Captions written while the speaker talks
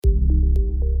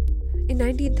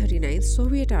1939,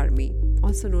 Soviet Army,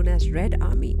 also known as Red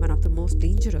Army, one of the most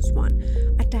dangerous one,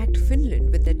 attacked Finland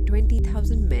with their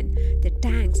 20,000 men, their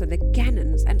tanks and their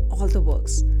cannons and all the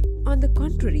works. On the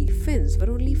contrary, Finns were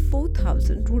only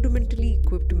 4,000 rudimentarily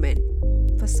equipped men.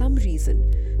 For some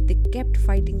reason, they kept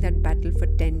fighting that battle for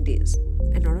 10 days.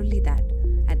 And not only that,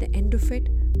 at the end of it,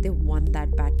 they won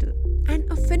that battle. And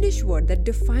a Finnish word that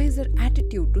defines their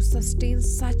attitude to sustain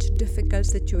such difficult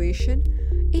situation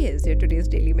is your today's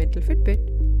Daily Mental Fitbit.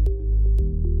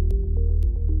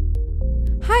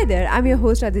 Hi there, I'm your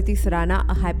host Aditi Sarana,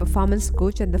 a high-performance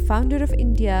coach and the founder of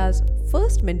India's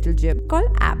first mental gym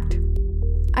called APT.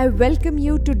 I welcome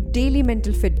you to Daily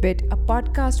Mental Fitbit, a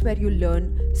podcast where you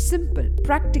learn simple,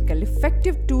 practical,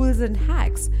 effective tools and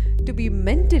hacks to be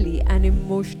mentally and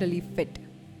emotionally fit.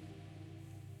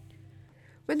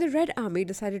 When the Red Army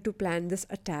decided to plan this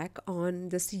attack on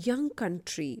this young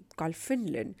country called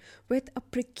Finland with a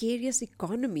precarious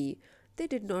economy, they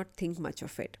did not think much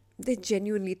of it. They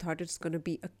genuinely thought it's going to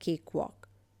be a cakewalk.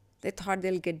 They thought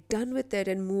they'll get done with it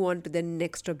and move on to their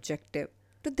next objective.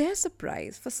 To their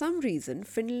surprise, for some reason,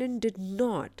 Finland did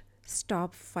not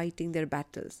stop fighting their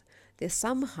battles. They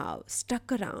somehow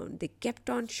stuck around. They kept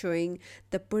on showing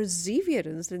the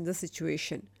perseverance in the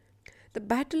situation. The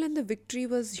battle and the victory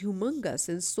was humongous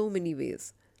in so many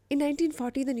ways. In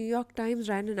 1940, the New York Times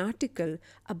ran an article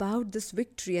about this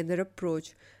victory and their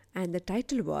approach, and the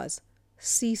title was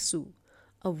Sisu,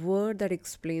 a word that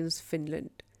explains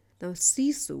Finland. Now,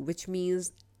 Sisu, which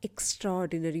means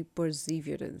extraordinary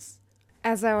perseverance.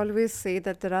 As I always say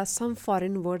that there are some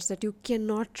foreign words that you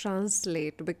cannot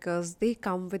translate because they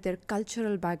come with their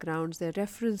cultural backgrounds, their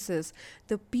references,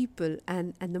 the people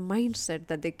and the mindset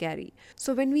that they carry.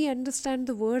 So when we understand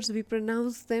the words, we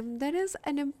pronounce them, there is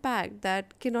an impact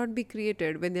that cannot be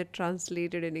created when they're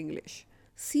translated in English.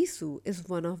 Sisu is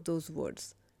one of those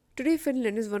words. Today,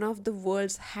 Finland is one of the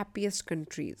world's happiest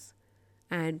countries.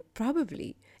 And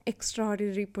probably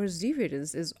extraordinary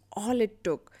perseverance is all it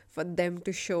took for them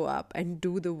to show up and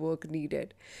do the work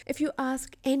needed. If you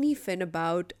ask any Finn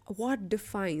about what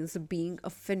defines being a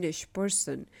Finnish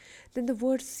person, then the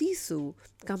word Sisu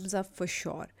comes up for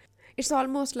sure. It's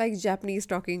almost like Japanese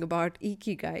talking about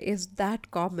ikigai is that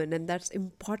common and that's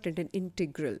important and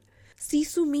integral.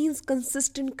 Sisu means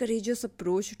consistent, courageous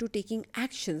approach to taking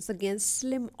actions against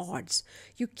slim odds.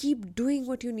 You keep doing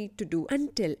what you need to do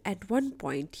until at one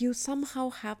point you somehow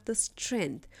have the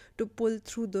strength to pull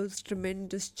through those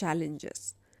tremendous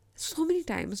challenges. So many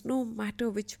times, no matter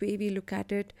which way we look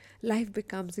at it, life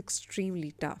becomes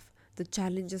extremely tough. The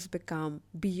challenges become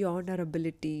beyond our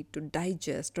ability to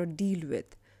digest or deal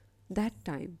with. That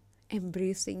time,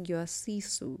 embracing your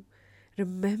Sisu,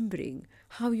 remembering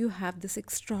how you have this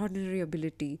extraordinary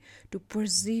ability to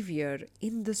persevere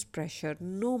in this pressure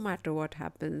no matter what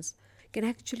happens can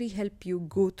actually help you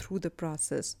go through the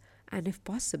process and if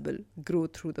possible grow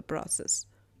through the process.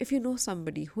 If you know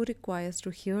somebody who requires to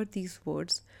hear these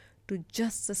words to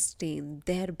just sustain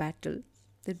their battle,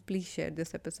 then please share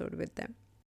this episode with them.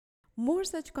 More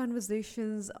such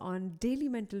conversations on Daily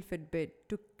Mental Fitbit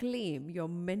to claim your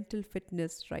mental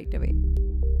fitness right away.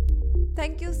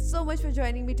 Thank you so much for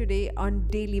joining me today on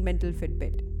Daily Mental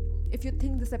Fitbit. If you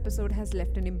think this episode has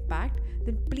left an impact,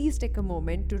 then please take a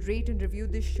moment to rate and review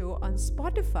this show on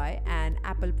Spotify and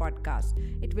Apple Podcasts.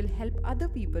 It will help other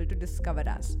people to discover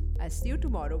us. I'll see you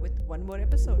tomorrow with one more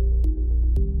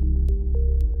episode.